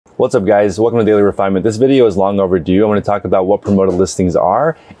What's up guys, welcome to Daily Refinement. This video is long overdue. I want to talk about what promoted listings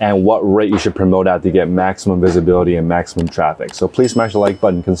are and what rate you should promote at to get maximum visibility and maximum traffic. So please smash the like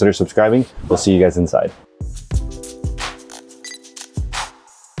button, consider subscribing. We'll see you guys inside.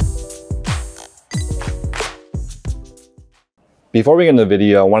 Before we get into the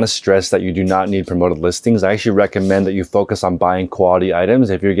video, I want to stress that you do not need promoted listings. I actually recommend that you focus on buying quality items.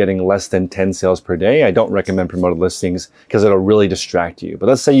 If you're getting less than 10 sales per day, I don't recommend promoted listings because it'll really distract you. But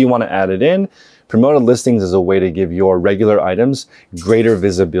let's say you want to add it in. Promoted listings is a way to give your regular items greater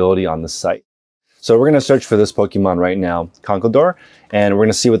visibility on the site. So we're going to search for this Pokemon right now, Conkeldurr, and we're going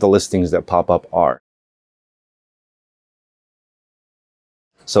to see what the listings that pop up are.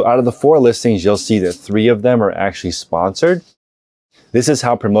 So out of the 4 listings, you'll see that 3 of them are actually sponsored. This is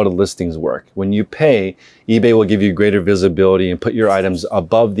how promoted listings work. When you pay, eBay will give you greater visibility and put your items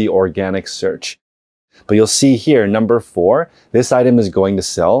above the organic search. But you'll see here, number 4, this item is going to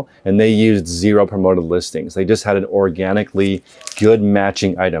sell, and they used 0 promoted listings. They just had an organically good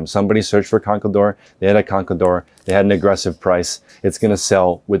matching item. Somebody searched for Conkeldurr, they had a Conkeldurr, they had an aggressive price. It's gonna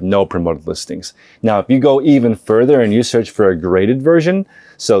sell with no promoted listings. Now, if you go even further and you search for a graded version,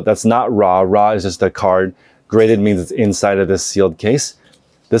 so that's not raw. Raw is just a card. Graded means it's inside of this sealed case.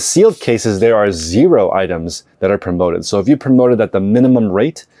 The sealed cases, there are 0 items that are promoted. So if you promoted at the minimum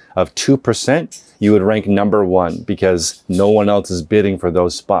rate of 2%, you would rank number 1 because no one else is bidding for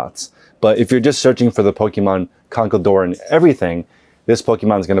those spots. But if you're just searching for the Pokemon Conkeldurr and everything, this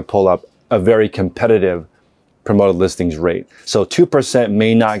Pokemon is going to pull up a very competitive promoted listings rate. So 2%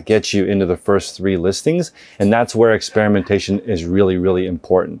 may not get you into the first 3 listings, and that's where experimentation is really, really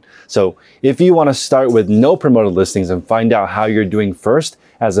important. So if you want to start with no promoted listings and find out how you're doing first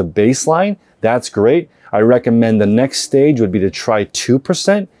as a baseline, that's great. I recommend the next stage would be to try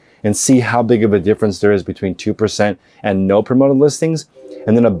 2% and see how big of a difference there is between 2% and no promoted listings.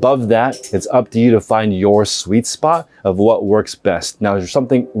 And then above that, it's up to you to find your sweet spot of what works best. Now, there's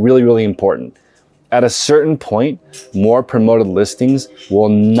something really, really important. At a certain point, more promoted listings will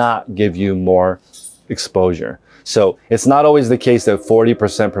not give you more exposure. So it's not always the case that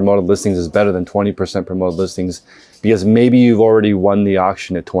 40% promoted listings is better than 20% promoted listings because maybe you've already won the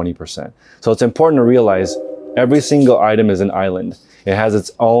auction at 20%. So it's important to realize every single item is an island. It has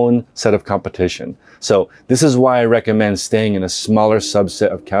its own set of competition. So this is why I recommend staying in a smaller subset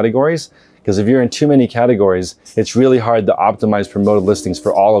of categories, because if you're in too many categories, it's really hard to optimize promoted listings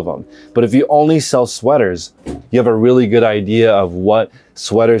for all of them. But if you only sell sweaters, you have a really good idea of what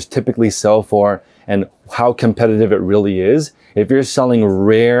sweaters typically sell for and how competitive it really is. If you're selling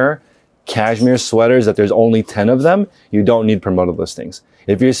rare cashmere sweaters that there's only 10 of them, you don't need promoted listings.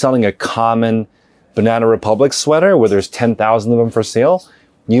 If you're selling a common Banana Republic sweater where there's 10,000 of them for sale,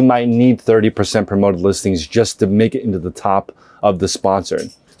 you might need 30% promoted listings just to make it into the top of the sponsored.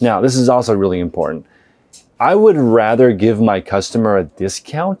 Now, this is also really important. I would rather give my customer a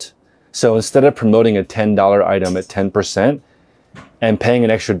discount. So instead of promoting a $10 item at 10% and paying an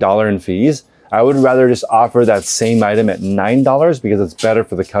extra $1 in fees, I would rather just offer that same item at $9 because it's better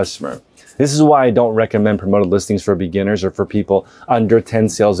for the customer. This is why I don't recommend promoted listings for beginners or for people under 10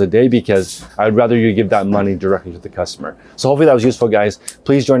 sales a day, because I'd rather you give that money directly to the customer. So hopefully that was useful, guys.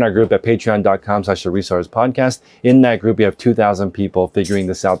 Please join our group at patreon.com/theresellers podcast. In that group, we have 2,000 people figuring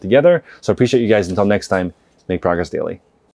this out together. So I appreciate you guys. Until next time, make progress daily.